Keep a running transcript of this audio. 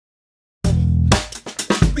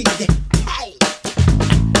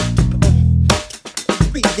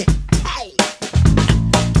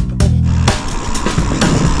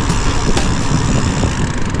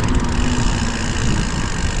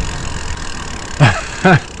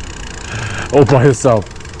All by yourself.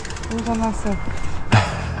 All by myself.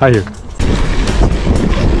 How are you?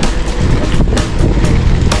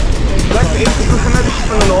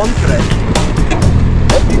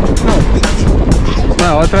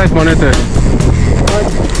 Nou, wat rijdt monitor?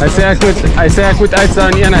 Hij zei ek moet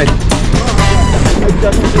uitstaan in eenheid.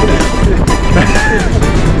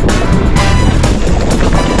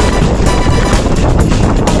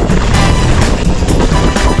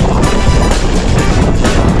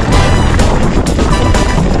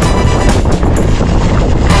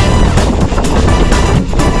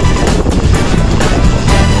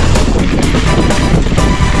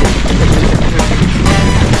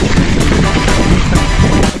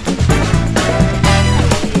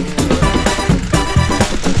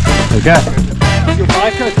 Okay. Your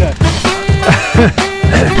bike okay?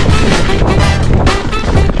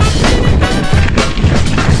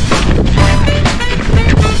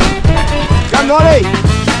 Come Nolly!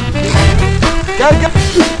 Go, go!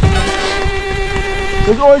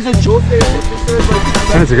 There's always a short there.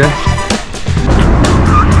 That's okay.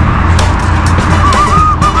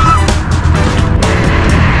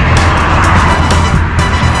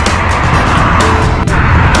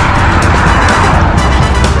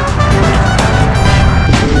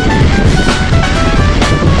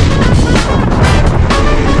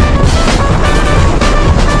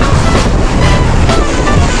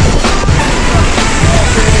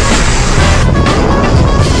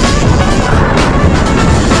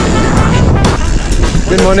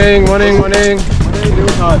 Good morning, morning, morning.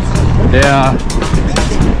 Yeah.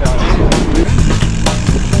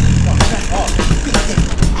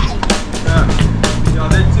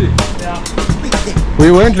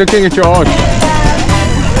 We weren't looking at your arch.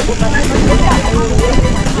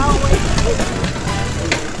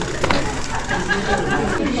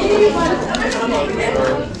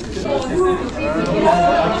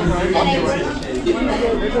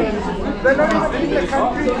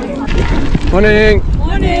 Morning.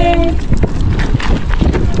 Morning.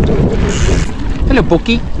 Hello,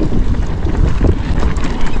 Bookie.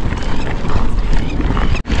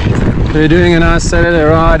 We're doing a nice Saturday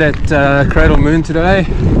ride at Cradle Moon today.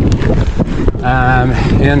 Here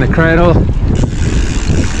in the cradle.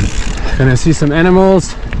 Gonna see some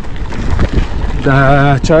animals.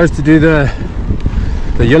 Chose to do the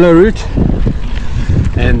yellow route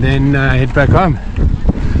and then head back home.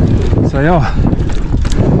 So yeah,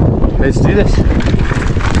 let's do this.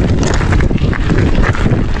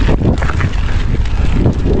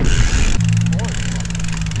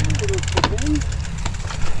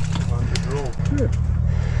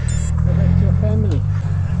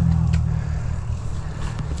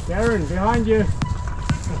 Darren, behind you.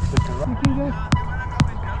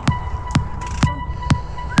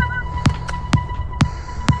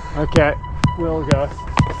 Okay, we'll go.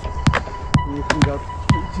 You can go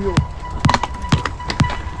to your...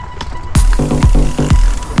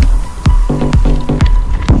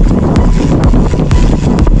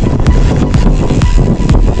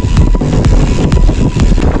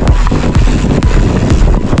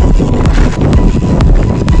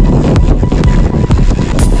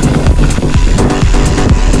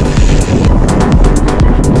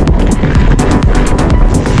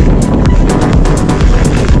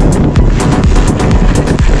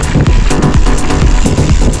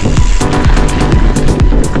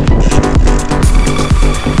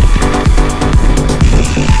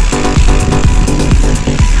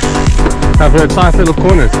 Over a tight little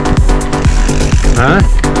corner. Huh?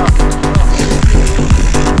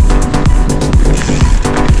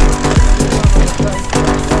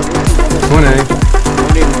 Morning.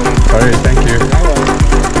 Sorry, thank you.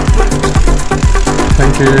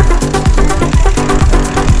 Thank you.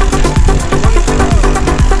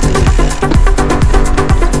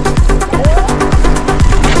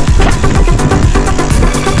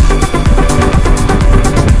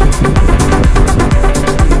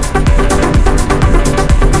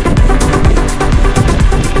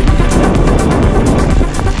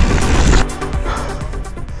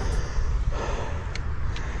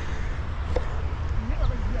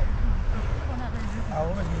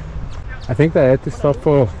 I think they had to stop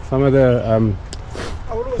for some of the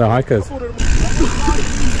hikers.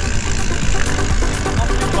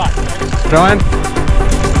 Brian,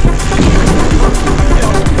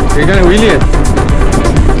 you're gonna wheelie it.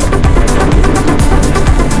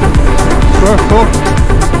 Sure, cool.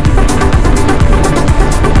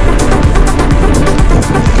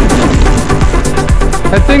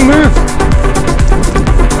 That thing moved.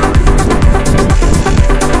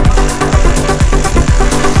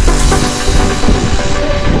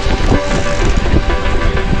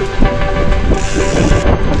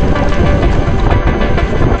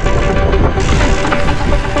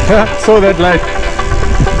 Saw that light.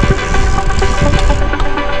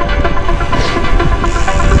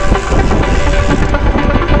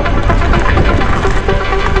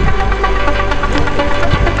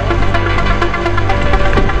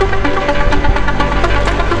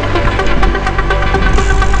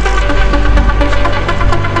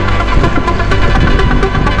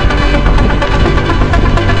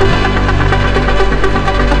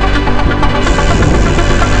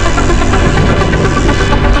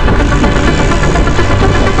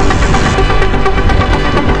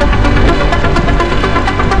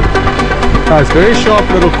 It's very sharp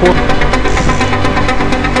little corner.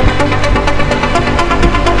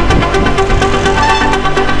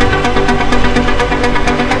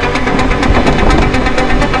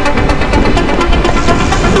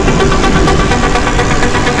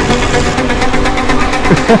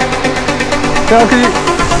 How can you?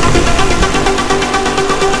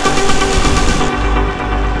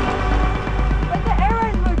 But the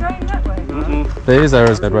arrows were going that way. There is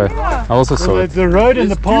arrows that way. Yeah. I also saw Well, it. the road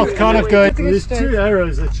and the path kind of go. There's straight. two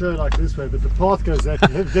arrows that show like this way, but the path goes that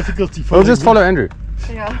way. Difficulty We'll following. just follow Andrew.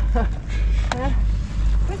 Yeah. Yeah.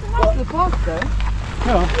 It's a nice little park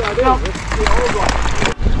though.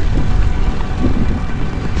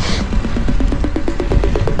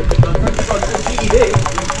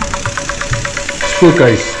 Cool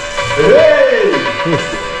guys.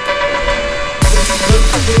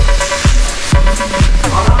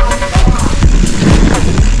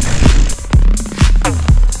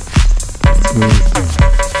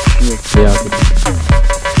 Ja, goed.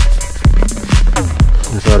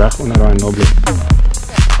 En zo recht onder een nobel.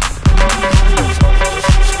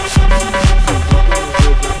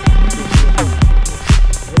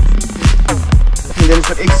 And then it's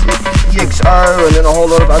got EXO and then a whole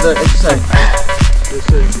lot of other exercise.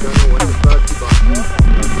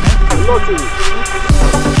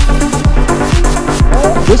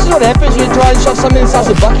 This is what happens when you try and shove something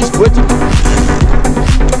inside a bucket squirt.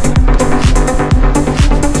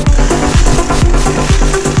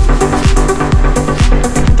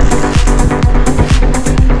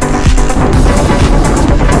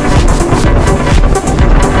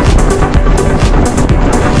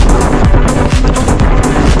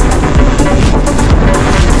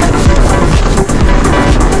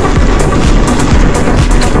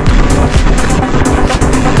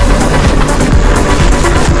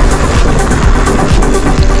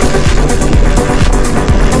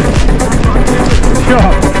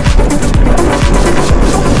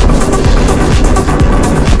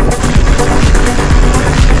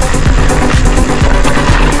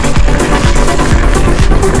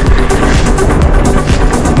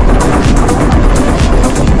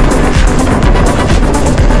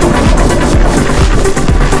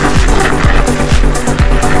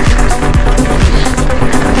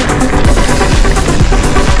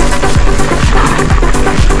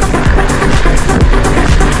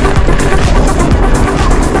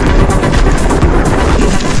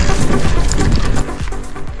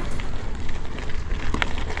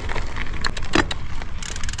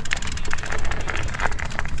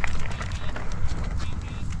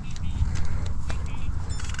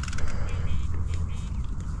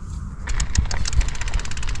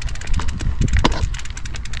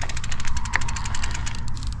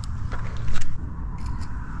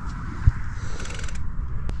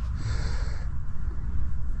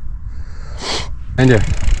 And yeah.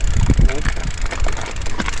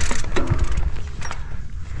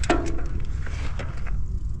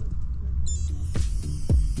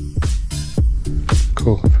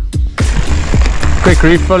 Cool. Quick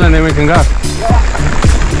refill and then we can go.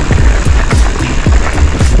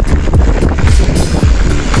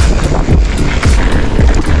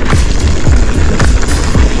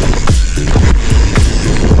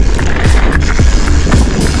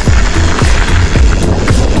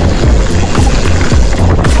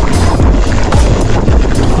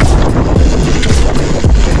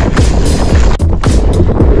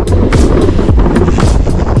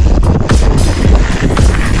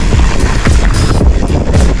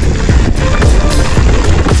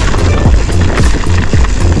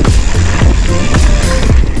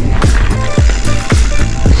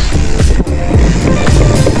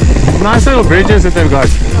 Nice little bridges that they've got.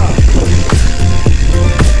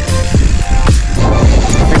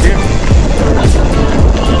 Thank you.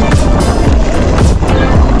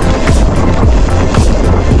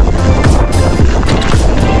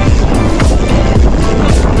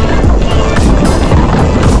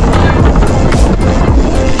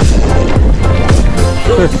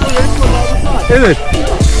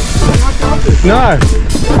 No,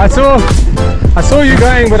 I saw you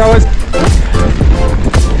going, but I was.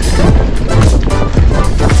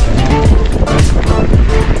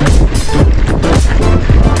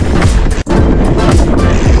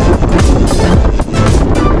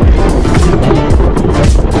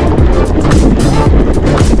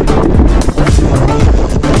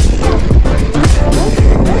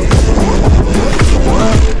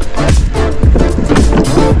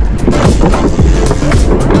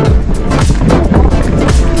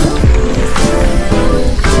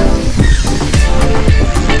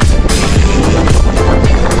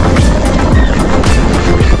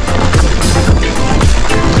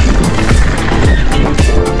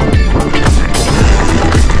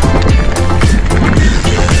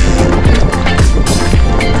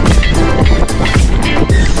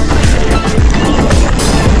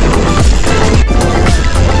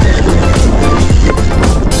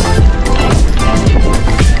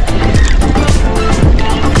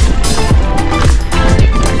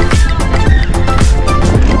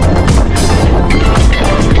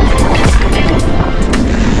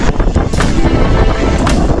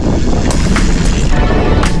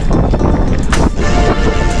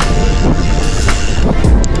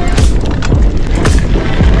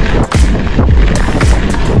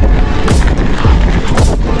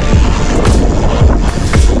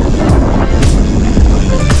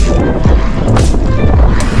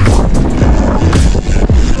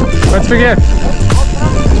 Wat vergeet?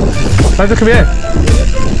 Wat er gebeurt?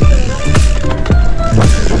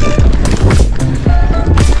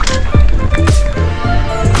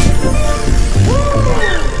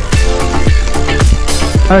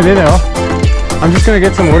 Oh, there they are. I'm just going to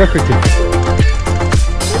get some water quickly.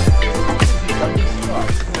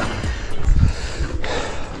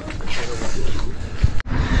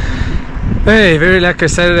 Hey, very lekker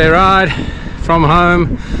Saturday ride from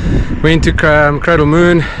home. Went to Cradle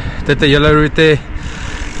Moon, did the yellow route there.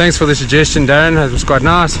 Thanks for the suggestion, Darren, it was quite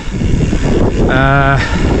nice.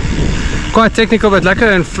 Quite technical but lekker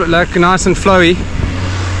and like nice and flowy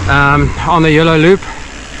on the yellow loop.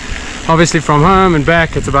 Obviously from home and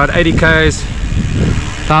back it's about 80 k's,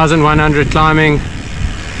 1100 climbing.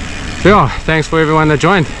 So yeah, thanks for everyone that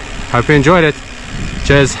joined. Hope you enjoyed it.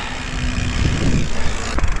 Cheers.